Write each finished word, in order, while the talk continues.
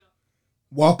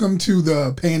Welcome to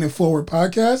the Paying It Forward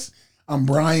podcast. I'm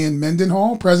Brian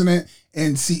Mendenhall, President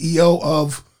and CEO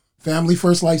of Family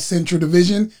First Life Central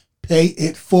Division, Pay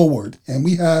It Forward. And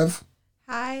we have...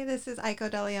 Hi, this is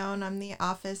Aiko DeLeon. I'm the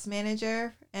office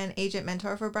manager and agent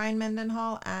mentor for Brian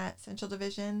Mendenhall at Central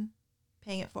Division,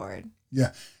 Paying It Forward.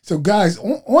 Yeah. So guys,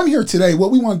 on here today,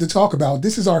 what we wanted to talk about,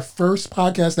 this is our first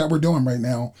podcast that we're doing right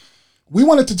now. We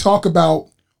wanted to talk about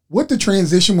what the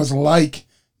transition was like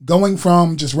going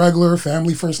from just regular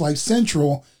Family First Life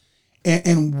Central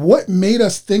and what made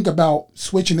us think about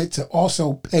switching it to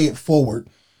also Pay It Forward.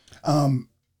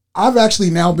 I've actually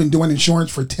now been doing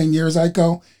insurance for 10 years,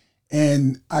 Aiko,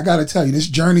 and I got to tell you, this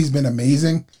journey's been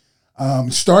amazing.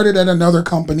 Started at another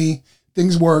company.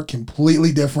 Things were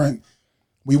completely different.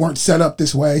 We weren't set up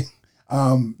this way.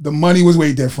 The money was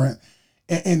way different.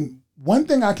 And one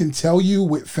thing I can tell you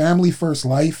with Family First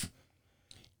Life,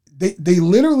 they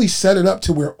literally set it up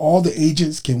to where all the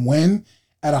agents can win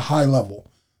at a high level.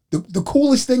 The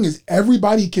coolest thing is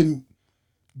everybody can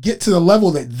get to the level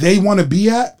that they want to be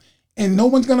at, and no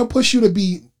one's going to push you to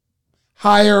be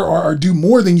higher or do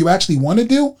more than you actually want to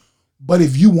do. But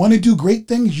if you want to do great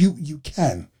things, you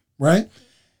can, right?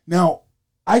 Now,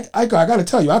 I got to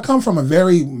tell you, I come from a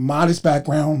very modest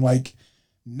background, like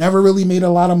never really made a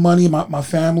lot of money. My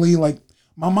family, like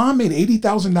my mom made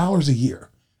 $80,000 a year.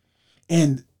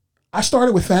 And I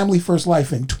started with Family First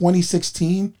Life in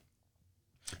 2016,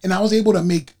 and I was able to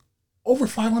make over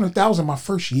 $500,000 my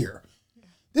first year.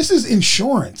 This is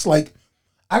insurance. Like,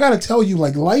 I got to tell you,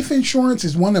 like, life insurance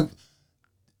is one of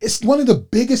the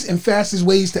biggest and fastest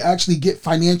ways to actually get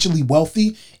financially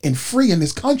wealthy and free in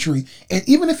this country. And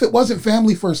even if it wasn't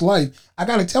Family First Life, I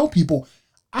got to tell people,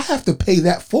 I have to pay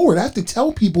that forward. I have to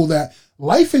tell people that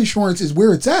life insurance is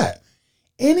where it's at.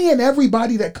 Any and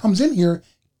everybody that comes in here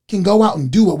can go out and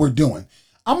do what we're doing.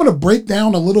 I'm going to break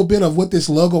down a little bit of what this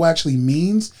logo actually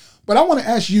means, but I want to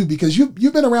ask you, because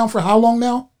you've been around for how long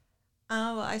now?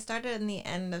 Well, I started in the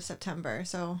end of September,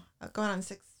 so going on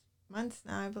 6 months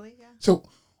now, I believe, yeah. So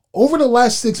over the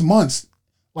last 6 months,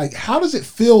 like, how does it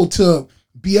feel to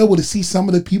be able to see some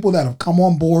of the people that have come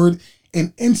on board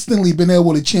and instantly been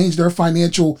able to change their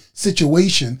financial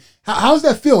situation? How does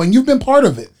that feel? And you've been part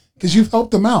of it because you've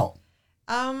helped them out.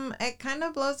 It kind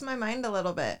of blows my mind a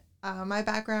little bit. My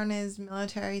background is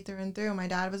military through and through. My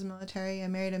dad was military. I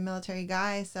married a military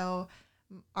guy, so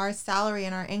our salary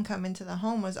and our income into the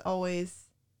home was always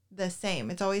the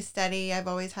same. It's always steady. I've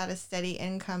always had a steady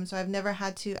income, so I've never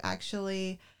had to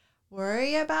actually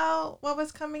worry about what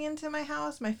was coming into my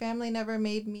house. My family never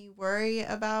made me worry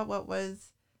about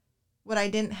what I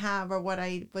didn't have or what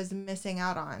I was missing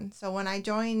out on. So when I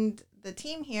joined the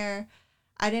team here,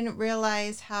 I didn't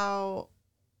realize how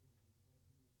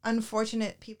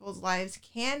unfortunate people's lives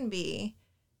can be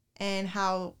and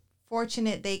how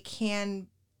fortunate they can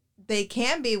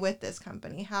be with this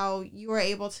company, how you were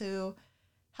able to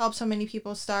help so many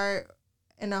people start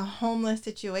in a homeless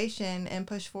situation and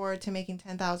push forward to making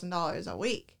 $10,000 a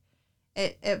week.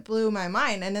 It blew my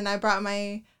mind. And then I brought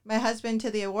my husband to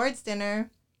the awards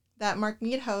dinner that Mark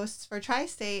Mead hosts for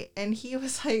Tri-State, and he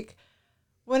was like,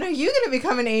 when are you going to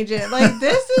become an agent? Like,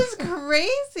 this is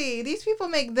crazy. These people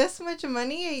make this much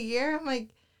money a year. I'm like,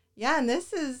 yeah, and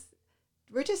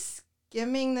we're just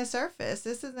skimming the surface.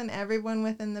 This isn't everyone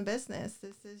within the business.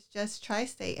 This is just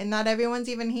Tri-State, and not everyone's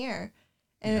even here.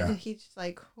 And he's just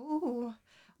like, ooh,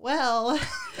 well.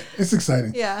 It's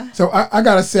exciting. Yeah. So I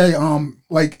got to say,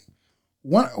 like,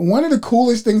 one of the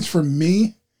coolest things for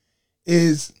me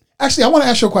is, actually, I want to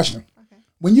ask you a question. Okay.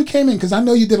 When you came in, because I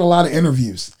know you did a lot of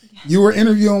interviews. You were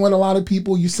interviewing with a lot of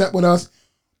people. You sat with us.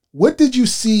 What did you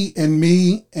see in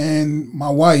me and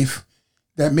my wife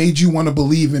that made you want to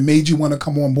believe and made you want to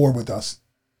come on board with us?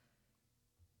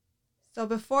 So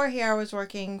before here, I was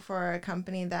working for a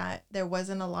company that there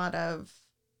wasn't a lot of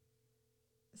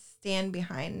stand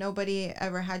behind. Nobody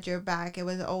ever had your back. It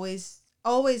was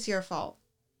always your fault,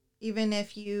 even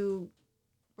if you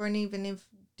weren't even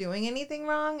doing anything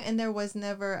wrong, and there was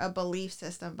never a belief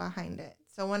system behind it.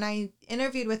 So when I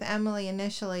interviewed with Emily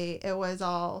initially, it was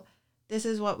all, this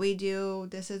is what we do,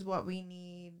 this is what we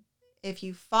need. If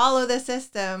you follow the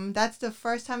system, that's the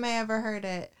first time I ever heard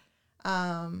it,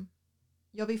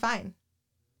 you'll be fine.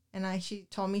 And she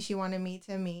told me she wanted me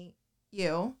to meet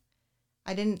you.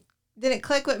 I didn't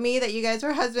click with me that you guys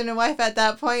were husband and wife at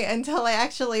that point until I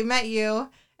actually met you.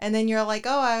 And then you're like,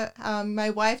 my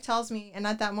wife tells me. And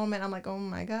at that moment, I'm like, oh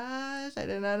my gosh, I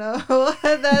did not know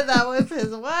that was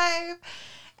his wife.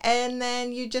 And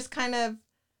then you just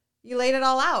you laid it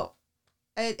all out.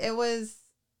 It was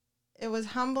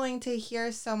humbling to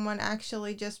hear someone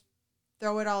actually just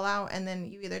throw it all out, and then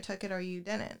you either took it or you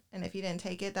didn't. And if you didn't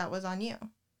take it, that was on you.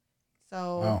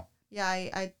 So Wow. yeah,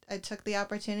 I took the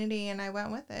opportunity and I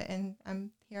went with it, and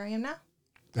here I am now.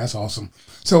 That's awesome.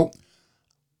 So,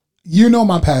 you know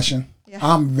my passion. Yeah.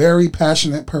 I'm a very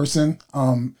passionate person,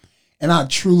 and I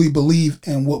truly believe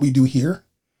in what we do here.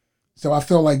 So I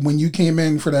feel like when you came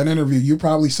in for that interview, you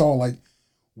probably saw like,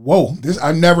 whoa,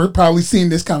 I've never probably seen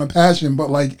this kind of passion, but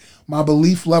like my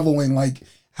belief level in like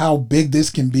how big this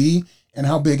can be and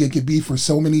how big it could be for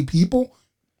so many people.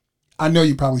 I know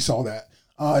you probably saw that.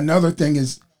 Another thing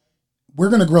is we're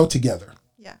going to grow together.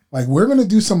 Yeah. Like we're going to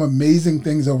do some amazing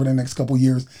things over the next couple of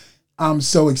years. I'm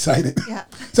so excited. Yeah.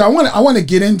 So I want to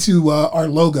get into our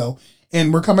logo,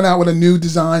 and we're coming out with a new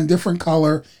design, different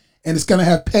color, and it's going to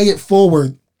have pay it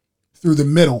forward through the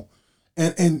middle.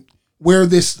 And where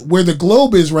the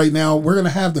globe is right now, we're going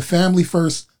to have the family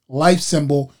first life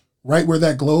symbol right where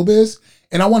that globe is.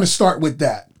 And I want to start with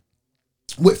that.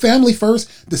 With family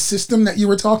first, the system that you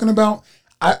were talking about,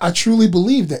 I truly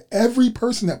believe that every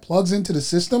person that plugs into the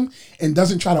system and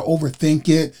doesn't try to overthink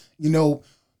it,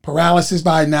 paralysis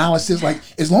by analysis, like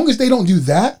as long as they don't do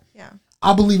that, Yeah.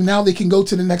 I believe now they can go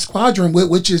to the next quadrant,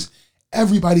 which is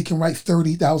everybody can write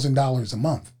 $30,000 a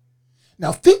month.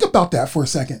 Now think about that for a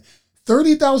second.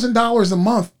 $30,000 a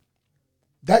month,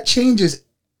 that changes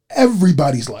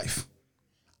everybody's life.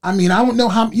 I mean, I don't know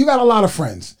how, you got a lot of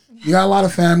friends, you got a lot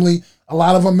of family, a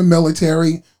lot of them in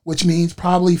military, which means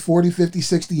probably 40, 50,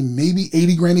 60, maybe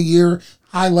 80 grand a year,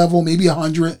 high level, maybe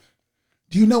 100.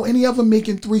 Do you know any of them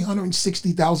making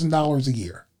 $360,000 a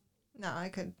year? No, I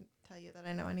couldn't tell you that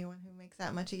I know anyone who makes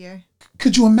that much a year.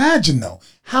 Could you imagine though?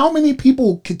 How many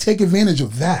people could take advantage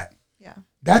of that? Yeah.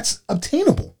 That's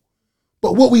obtainable.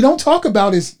 But what we don't talk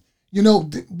about is,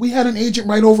 we had an agent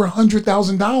write over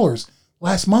 $100,000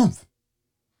 last month.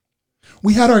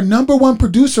 We had our number one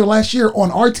producer last year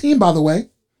on our team, by the way.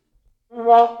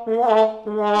 That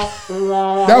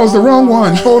was the wrong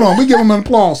one. Hold on. We give him an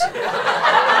applause. All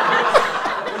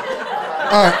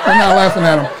right. I'm not laughing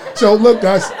at him. So look,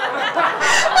 guys.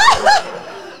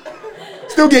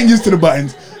 Still getting used to the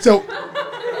buttons. So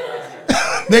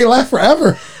they laugh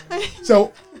forever.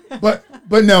 So, but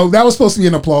no, that was supposed to be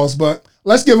an applause, but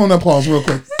let's give him an applause real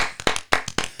quick.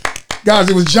 Guys,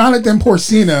 it was Jonathan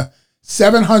Porcina,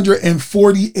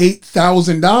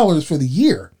 $748,000 for the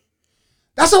year.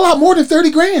 That's a lot more than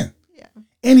 30 grand. Yeah.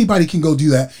 Anybody can go do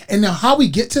that. And now how we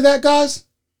get to that, guys,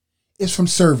 is from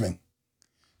serving.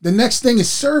 The next thing is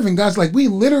serving, guys. Like we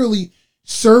literally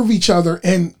serve each other.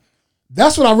 And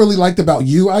that's what I really liked about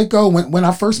you, Aiko. When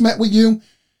I first met with you,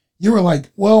 you were like,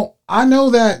 well, I know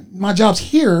that my job's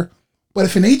here, but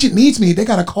if an agent needs me, they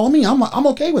got to call me. I'm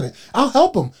okay with it. I'll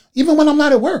help them. Even when I'm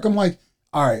not at work, I'm like,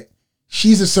 all right,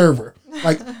 she's a server.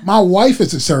 Like my wife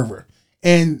is a server.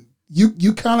 And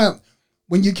you kind of,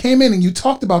 when you came in and you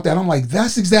talked about that, I'm like,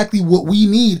 that's exactly what we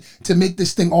need to make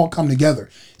this thing all come together.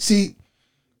 See,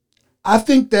 I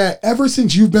think that ever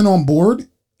since you've been on board,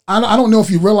 I don't know if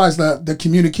you realize that the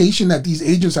communication that these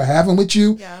agents are having with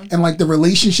you and like the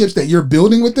relationships that you're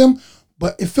building with them,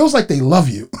 but it feels like they love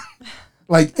you.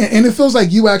 Like, and it feels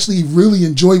like you actually really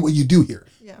enjoy what you do here.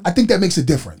 Yeah. I think that makes a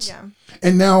difference. Yeah.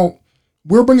 And now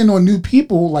we're bringing on new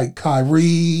people like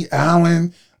Kyrie,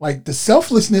 Alan, like the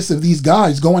selflessness of these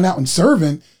guys going out and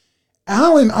serving.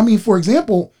 Alan, I mean, for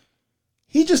example,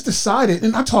 he just decided,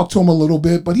 and I talked to him a little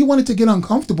bit, but he wanted to get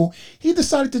uncomfortable. He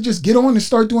decided to just get on and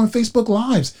start doing Facebook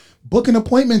Lives, booking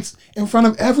appointments in front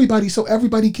of everybody so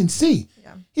everybody can see.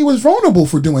 Yeah. He was vulnerable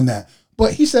for doing that.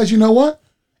 But he says, you know what?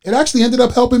 It actually ended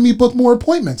up helping me book more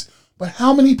appointments. But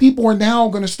how many people are now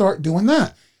going to start doing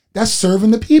that? That's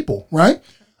serving the people, right?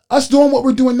 Us doing what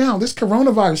we're doing now, this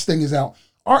coronavirus thing is out.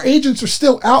 Our agents are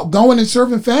still out going and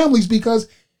serving families because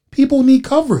people need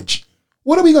coverage.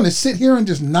 What are we going to sit here and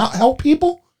just not help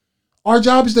people? Our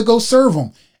job is to go serve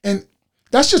them. And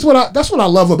that's what I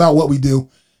love about what we do.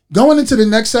 Going into the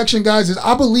next section, guys, is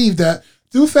I believe that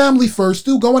through Family First,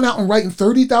 through going out and writing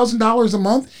 $30,000 a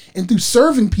month, and through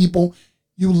serving people,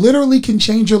 you literally can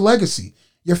change your legacy.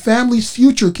 Your family's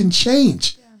future can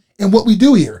change in what we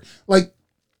do here. Like,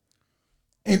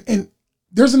 and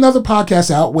there's another podcast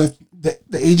out with the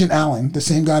agent Alan, the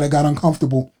same guy that got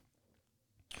uncomfortable.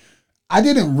 I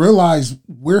didn't realize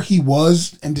where he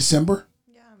was in December.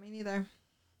 Yeah, me neither.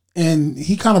 And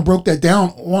he kind of broke that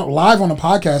down live on a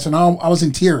podcast, and I was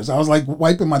in tears. I was like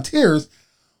wiping my tears.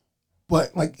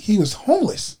 But like he was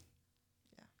homeless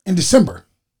in December.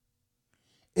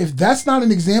 If that's not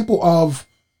an example of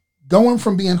going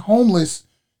from being homeless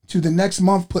to the next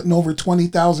month putting over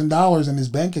 $20,000 in his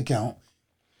bank account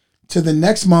to the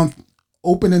next month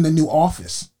opening a new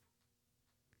office.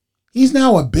 He's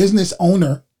now a business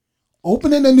owner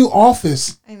opening a new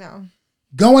office, I know.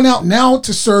 going out now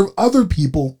to serve other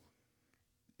people.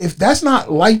 If that's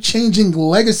not life-changing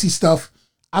legacy stuff,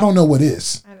 I don't know what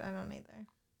is. I don't either.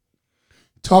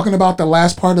 Talking about the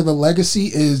last part of the legacy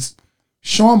is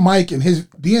Sean Mike and his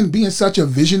being such a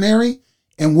visionary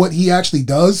and what he actually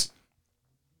does.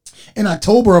 In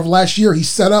October of last year, he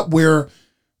set up where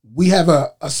we have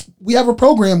a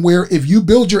program where if you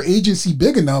build your agency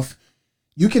big enough,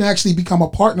 you can actually become a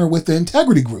partner with the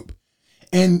Integrity Group.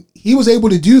 And he was able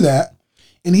to do that.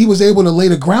 And he was able to lay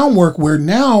the groundwork where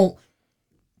now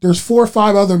there's 4 or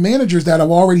 5 other managers that have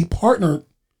already partnered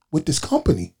with this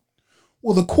company.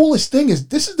 Well, the coolest thing is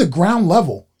this is the ground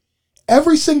level.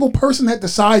 Every single person that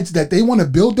decides that they want to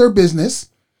build their business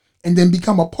and then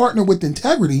become a partner with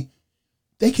Integrity,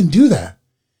 they can do that.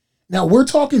 Now we're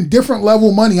talking different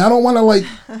level money. I don't want to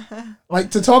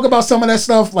like to talk about some of that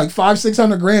stuff. Like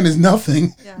 $500-600 grand is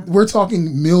nothing. Yeah. We're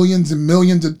talking millions and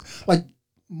millions of like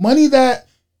money that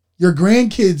your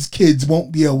grandkids' kids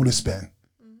won't be able to spend.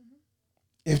 Mm-hmm.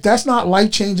 If that's not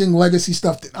life-changing legacy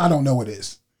stuff, then I don't know what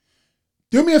is.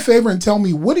 Do me a favor and tell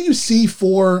me, what do you see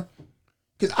for,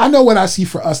 because I know what I see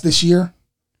for us this year.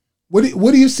 What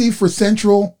do you see for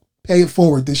Central Pay It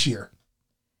Forward this year?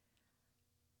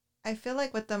 I feel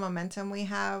like with the momentum we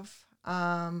have,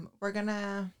 we're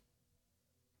gonna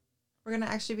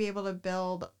actually be able to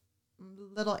build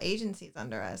little agencies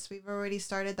under us. We've already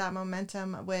started that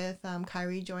momentum with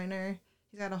Kyrie Joyner.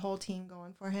 He's got a whole team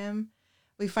going for him.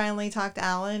 We finally talked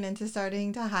Alan into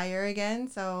starting to hire again,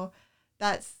 so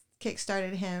that's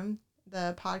kickstarted him.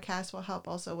 The podcast will help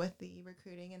also with the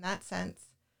recruiting in that sense.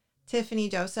 Tiffany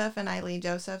Joseph and Eileen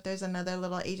Joseph, there's another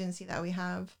little agency that we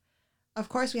have. Of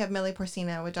course, we have Millie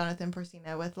Porcina with Jonathan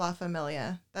Porcina with La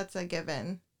Familia. That's a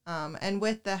given. And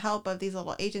with the help of these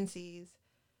little agencies,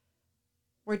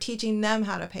 we're teaching them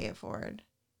how to pay it forward.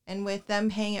 And with them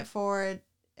paying it forward,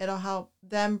 it'll help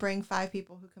them bring 5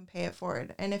 people who can pay it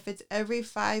forward. And if it's every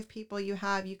 5 people you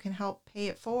have, you can help pay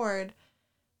it forward.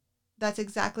 That's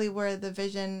exactly where the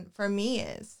vision for me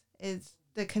is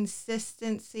the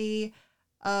consistency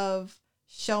of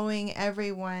showing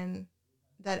everyone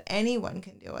that anyone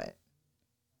can do it.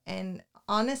 And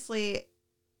honestly,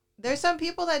 there's some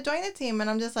people that join the team and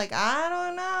I'm just like, I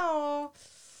don't know.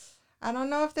 I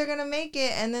don't know if they're going to make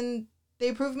it. And then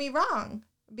they prove me wrong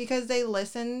because they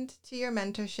listened to your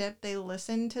mentorship. They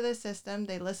listened to the system.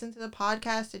 They listened to the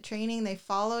podcast, the training. They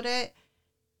followed it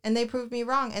and they proved me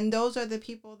wrong. And those are the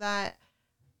people that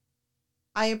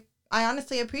I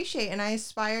honestly appreciate and I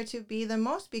aspire to be the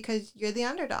most because you're the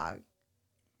underdog.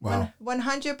 Wow.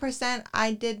 100%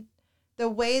 I did. The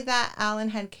way that Alan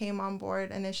had came on board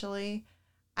initially,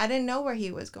 I didn't know where he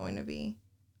was going to be.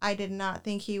 I did not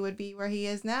think he would be where he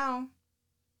is now.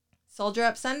 Soldier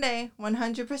Up Sunday,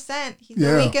 100%. He's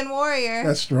a weekend warrior.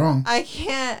 That's strong. I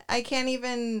can't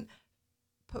even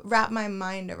wrap my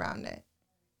mind around it.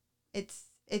 It's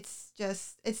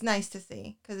nice to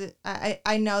see because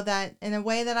I know that in a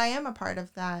way that I am a part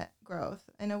of that growth,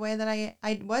 in a way that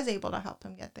I was able to help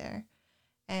him get there,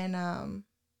 and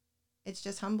it's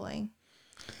just humbling.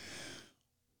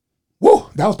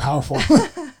 Whoa, that was powerful.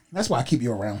 That's why I keep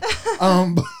you around.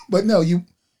 But no, you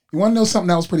want to know something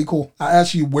that was pretty cool? I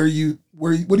asked you what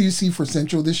do you see for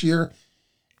Central this year?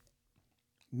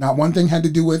 Not one thing had to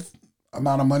do with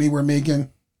amount of money we're making.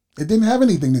 It didn't have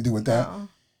anything to do with that. No.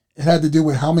 It had to do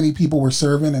with how many people we're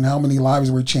serving and how many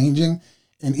lives we're changing.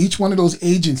 And each one of those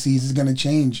agencies is going to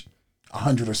change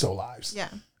 100 or so lives. Yeah.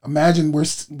 Imagine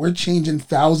we're changing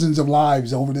thousands of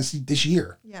lives over this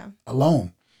year. Yeah.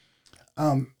 Alone.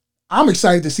 I'm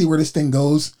excited to see where this thing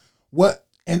goes.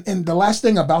 And the last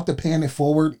thing about the paying it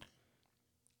forward,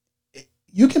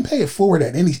 you can pay it forward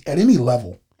at any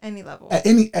level. Any level. At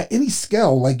any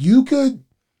scale. Like you could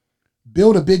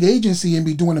build a big agency and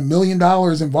be doing $1 million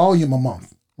in volume a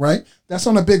month, right? That's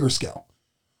on a bigger scale.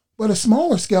 But a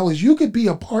smaller scale is you could be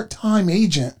a part-time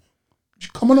agent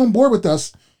coming on board with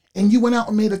us and you went out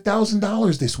and made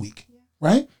 $1,000 this week,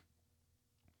 right?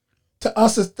 To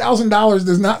us, $1,000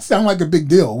 does not sound like a big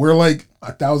deal. We're like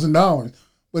 $1,000.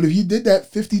 But if you did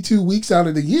that 52 weeks out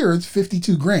of the year, it's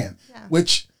 52 grand,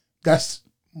 which that's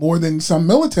more than some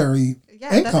military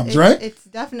incomes, right? It's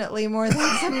definitely more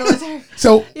than some military.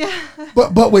 So,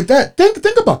 but with that, think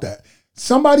about that.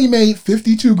 Somebody made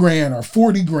 52 grand or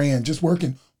 40 grand just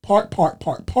working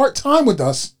part-time with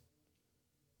us.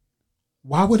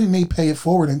 Why wouldn't they pay it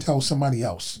forward and tell somebody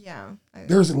else? Yeah.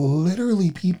 There's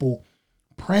literally people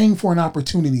praying for an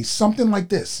opportunity, something like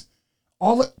this.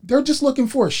 They're just looking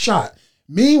for a shot.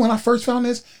 Me, when I first found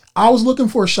this, I was looking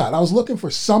for a shot. I was looking for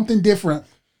something different.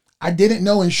 I didn't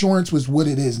know insurance was what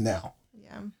it is now.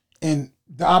 Yeah. And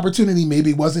the opportunity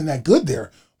maybe wasn't that good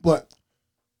there. But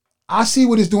I see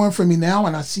what it's doing for me now,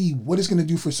 and I see what it's going to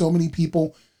do for so many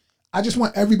people. I just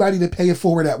want everybody to pay it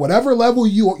forward at whatever level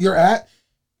you're at,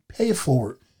 pay it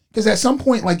forward. Because at some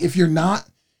point, like if you're not,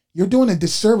 you're doing a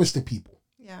disservice to people.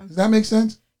 Yeah. Does that make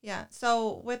sense? Yeah.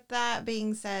 So with that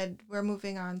being said, we're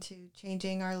moving on to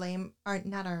changing our name,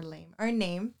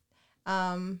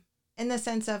 in the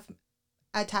sense of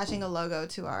attaching a logo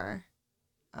to our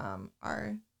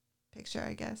picture,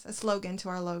 I guess, a slogan to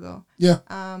our logo. Yeah.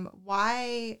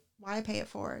 Why pay it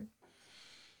forward?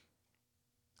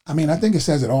 I mean, I think it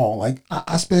says it all. Like,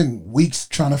 I spent weeks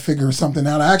trying to figure something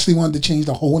out. I actually wanted to change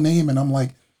the whole name, and I'm like,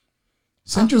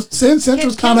 Central's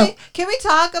kind of... Can we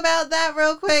talk about that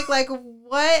real quick? Like,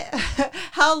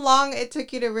 how long it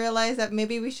took you to realize that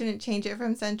maybe we shouldn't change it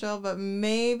from Central, but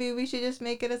maybe we should just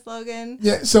make it a slogan?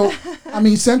 Yeah, so, I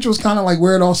mean, Central's kind of like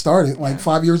where it all started. Like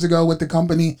 5 years ago with the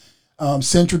company,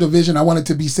 Central Division, I wanted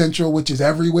to be Central, which is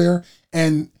everywhere.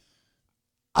 And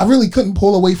I really couldn't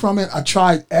pull away from it. I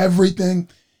tried everything.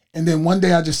 And then one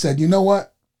day I just said, you know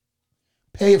what?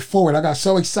 Pay it forward. I got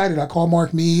so excited. I called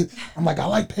Mark Mead. I'm like, I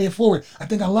like Pay It Forward. I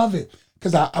think I love it.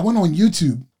 Because I went on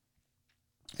YouTube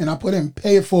and I put in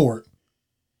Pay It Forward.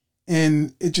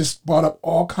 And it just brought up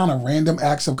all kind of random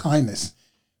acts of kindness.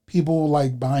 People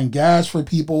like buying gas for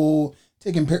people,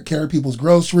 taking care of people's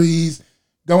groceries,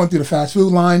 going through the fast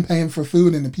food line, paying for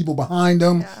food and the people behind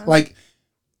them. Yeah. Like,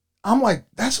 I'm like,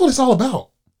 that's what it's all about.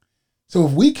 So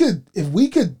if we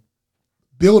could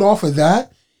build off of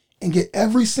that and get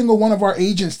every single one of our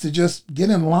agents to just get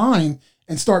in line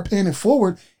and start paying it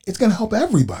forward, it's going to help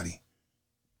everybody.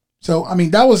 So, I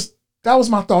mean, that was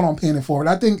my thought on paying it forward.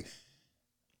 I think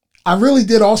I really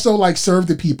did also like serve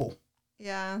the people.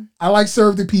 Yeah. I like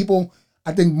serve the people.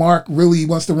 I think Mark really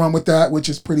wants to run with that, which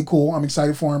is pretty cool. I'm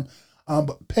excited for him.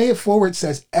 But pay it forward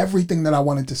says everything that I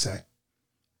wanted to say.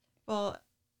 Well,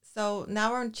 so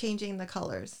now we're changing the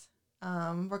colors.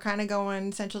 We're kind of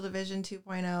going Central Division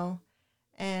 2.0.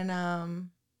 And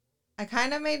I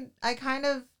kind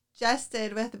of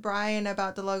jested with Brian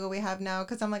about the logo we have now.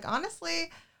 Because I'm like,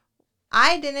 honestly,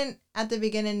 I didn't at the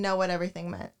beginning know what everything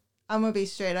meant. I'm going to be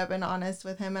straight up and honest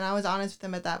with him. And I was honest with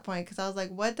him at that point. Because I was like,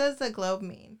 what does the globe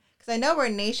mean? Because I know we're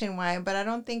nationwide, but I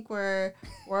don't think we're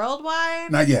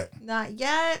worldwide. Not yet. Not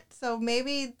yet. So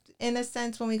maybe in a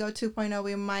sense, when we go 2.0,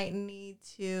 we might need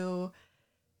to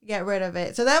get rid of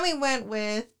it. So then we went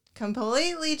with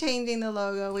completely changing the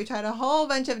logo. We tried a whole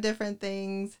bunch of different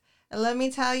things. And let me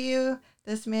tell you,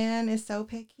 this man is so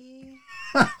picky.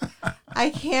 I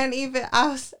can't even.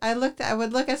 I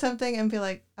would look at something and be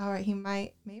like, all right, he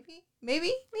might, maybe he'll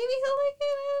like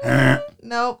it.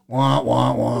 Nope. Wah,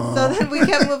 wah, wah. So then we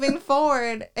kept moving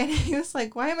forward, and he was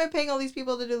like, why am I paying all these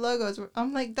people to do logos?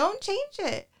 I'm like, don't change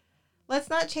it. Let's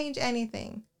not change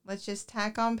anything. Let's just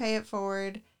tack on Pay It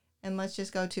Forward, and let's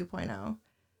just go 2.0.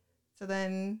 So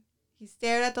then he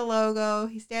stared at the logo.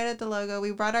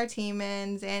 We brought our team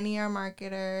in, Zanny, our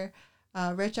marketer,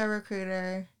 Rich, our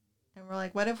recruiter. And we're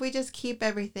like, what if we just keep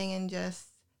everything and just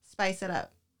spice it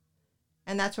up?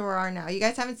 And that's where we are now. You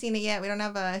guys haven't seen it yet. We don't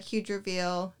have a huge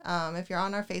reveal. If you're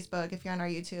on our Facebook, if you're on our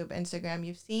YouTube, Instagram,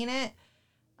 you've seen it.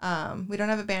 We don't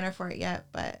have a banner for it yet,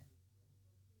 but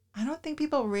I don't think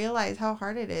people realize how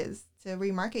hard it is to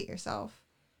remarket yourself.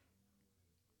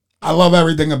 I love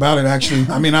everything about it, actually.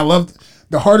 I mean,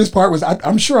 the hardest part was,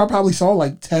 I'm sure I probably saw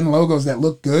like 10 logos that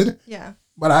look good. Yeah.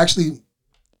 But I actually,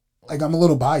 I'm a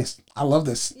little biased. I love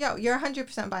this. Yo, you're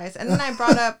 100% biased. And then I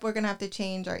brought up, we're going to have to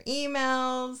change our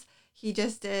emails. He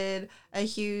just did a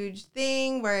huge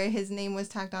thing where his name was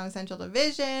tacked on Central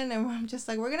Division. And I'm just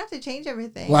like, we're going to have to change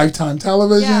everything. Lifetime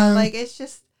Television. Yeah, it's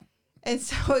just, and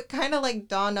so it kind of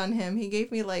dawned on him. He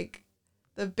gave me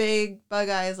the big bug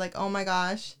eyes, oh my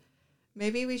gosh,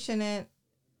 maybe we shouldn't.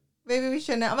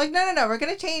 I'm like, no, we're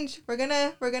going to change. We're going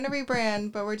to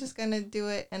rebrand, but we're just going to do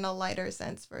it in a lighter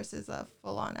sense versus a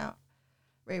full on out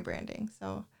rebranding.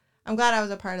 So I'm glad I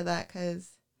was a part of that because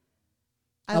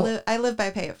I live by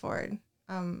Pay It Forward.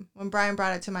 When Brian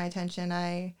brought it to my attention,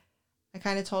 I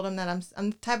kind of told him that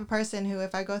I'm the type of person who,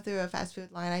 if I go through a fast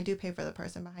food line, I do pay for the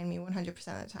person behind me 100% of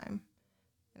the time.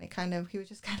 And he was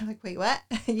just kind of like, wait, what?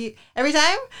 Every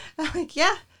time? I'm like,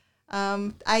 yeah.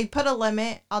 I put a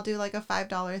limit. I'll do a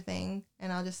 $5 thing,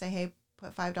 and I'll just say, hey,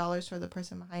 put $5 for the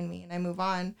person behind me, and I move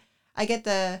on. I get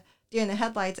the deer in the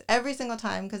headlights every single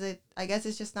time because I guess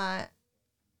it's just not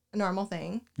a normal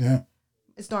thing. Yeah.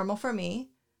 It's normal for me.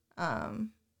 So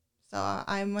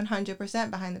I'm 100%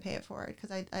 behind the Pay It Forward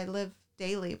because I live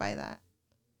daily by that.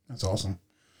 That's awesome.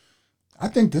 I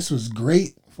think this was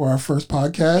great for our first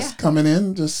podcast coming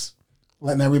in, just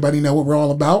letting everybody know what we're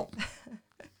all about.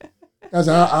 Guys,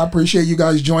 I appreciate you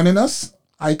guys joining us.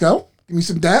 Aiko, give me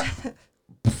some dap.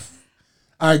 All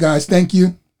right, guys. Thank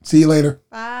you. See you later.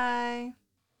 Bye.